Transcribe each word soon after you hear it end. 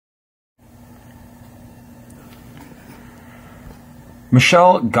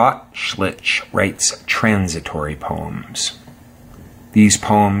Michelle Gottschlich writes transitory poems. These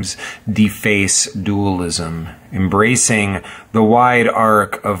poems deface dualism, embracing the wide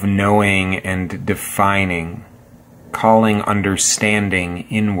arc of knowing and defining, calling understanding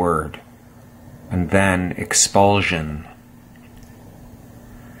inward, and then expulsion.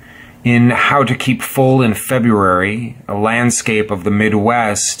 In How to Keep Full in February, a landscape of the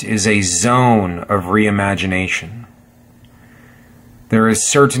Midwest is a zone of reimagination. There is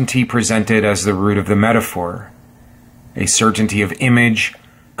certainty presented as the root of the metaphor, a certainty of image,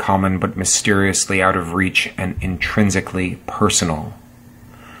 common but mysteriously out of reach and intrinsically personal,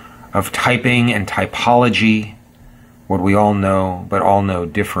 of typing and typology, what we all know but all know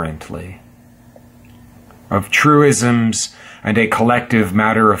differently, of truisms and a collective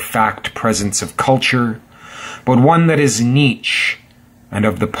matter-of-fact presence of culture, but one that is niche and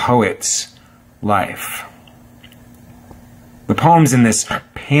of the poet's life. The poems in this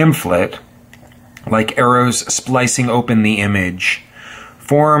pamphlet, like arrows splicing open the image,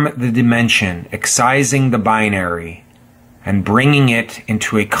 form the dimension, excising the binary, and bringing it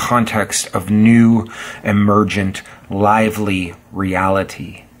into a context of new, emergent, lively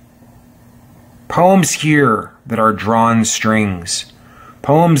reality. Poems here that are drawn strings,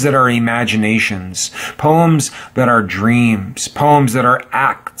 poems that are imaginations, poems that are dreams, poems that are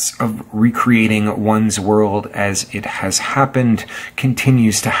acts of recreating one's world as it has happened,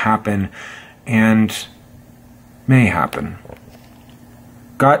 continues to happen, and may happen.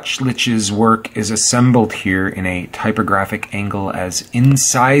 Gottschlich's work is assembled here in a typographic angle as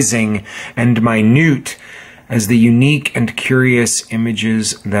incising and minute as the unique and curious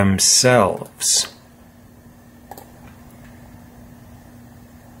images themselves.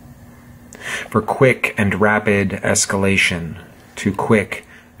 For quick and rapid escalation to quick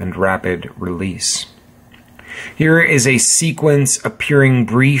and rapid release. Here is a sequence appearing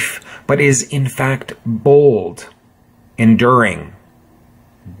brief, but is in fact bold, enduring,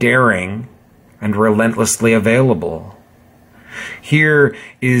 daring, and relentlessly available. Here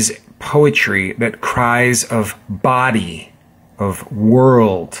is poetry that cries of body, of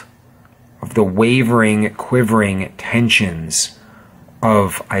world, of the wavering, quivering tensions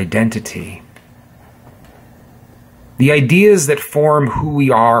of identity. The ideas that form who we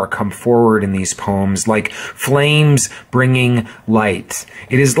are come forward in these poems like flames bringing light.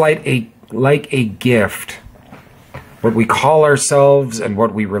 It is like a gift. What we call ourselves and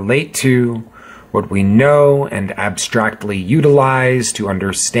what we relate to, what we know and abstractly utilize to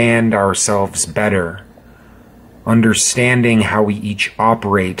understand ourselves better, understanding how we each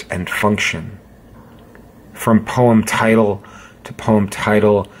operate and function. From poem title to poem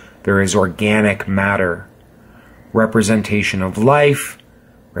title, there is organic matter, representation of life,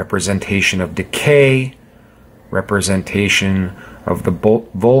 representation of decay, representation of the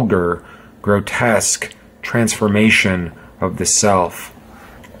vulgar, grotesque transformation of the self.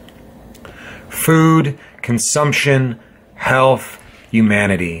 Food, consumption, health,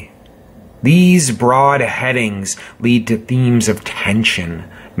 humanity. These broad headings lead to themes of tension,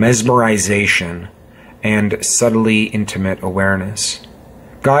 mesmerization, and subtly intimate awareness.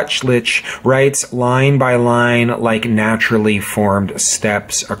 Gottschlich writes line by line like naturally formed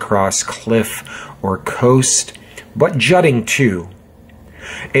steps across cliff or coast, but jutting too.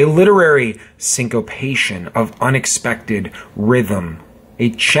 A literary syncopation of unexpected rhythm, a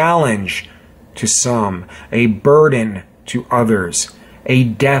challenge to some, a burden to others, a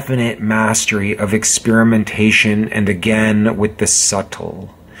definite mastery of experimentation and again with the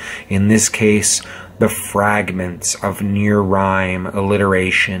subtle. In this case, the fragments of near rhyme,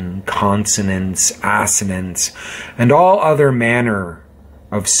 alliteration, consonants, assonance, and all other manner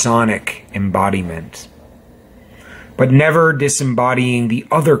of sonic embodiment, but never disembodying the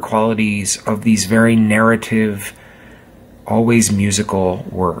other qualities of these very narrative, always musical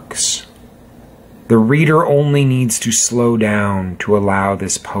works. The reader only needs to slow down to allow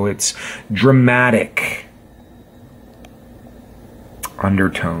this poet's dramatic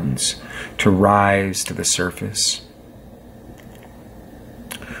undertones to rise to the surface.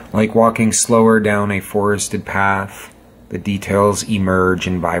 Like walking slower down a forested path, the details emerge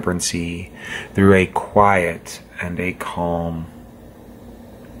in vibrancy through a quiet and a calm.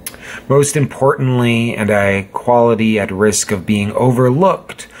 Most importantly, and a quality at risk of being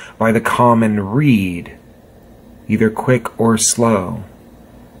overlooked by the common read, either quick or slow,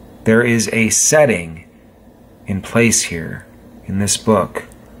 there is a setting in place here in this book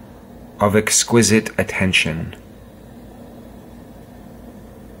of exquisite attention.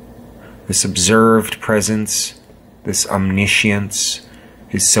 This observed presence, this omniscience,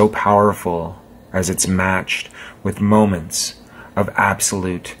 is so powerful as it's matched with moments of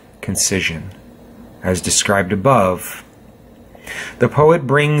absolute concision. As described above, the poet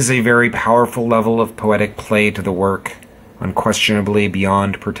brings a very powerful level of poetic play to the work, unquestionably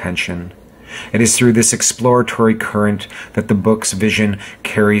beyond pretension. It is through this exploratory current that the book's vision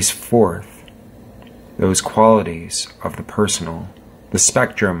carries forth those qualities of the personal, the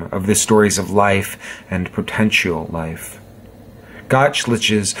spectrum of the stories of life and potential life.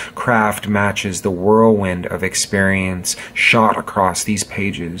 Gottschlich's craft matches the whirlwind of experience shot across these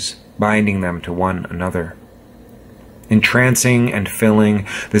pages, binding them to one another. Entrancing and filling,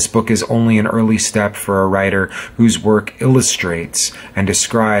 this book is only an early step for a writer whose work illustrates and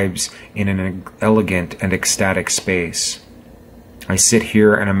describes in an elegant and ecstatic space. I sit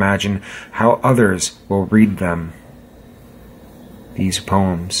here and imagine how others will read them, these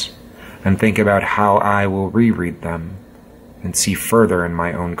poems, and think about how I will reread them and see further in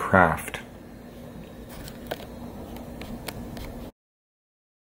my own craft.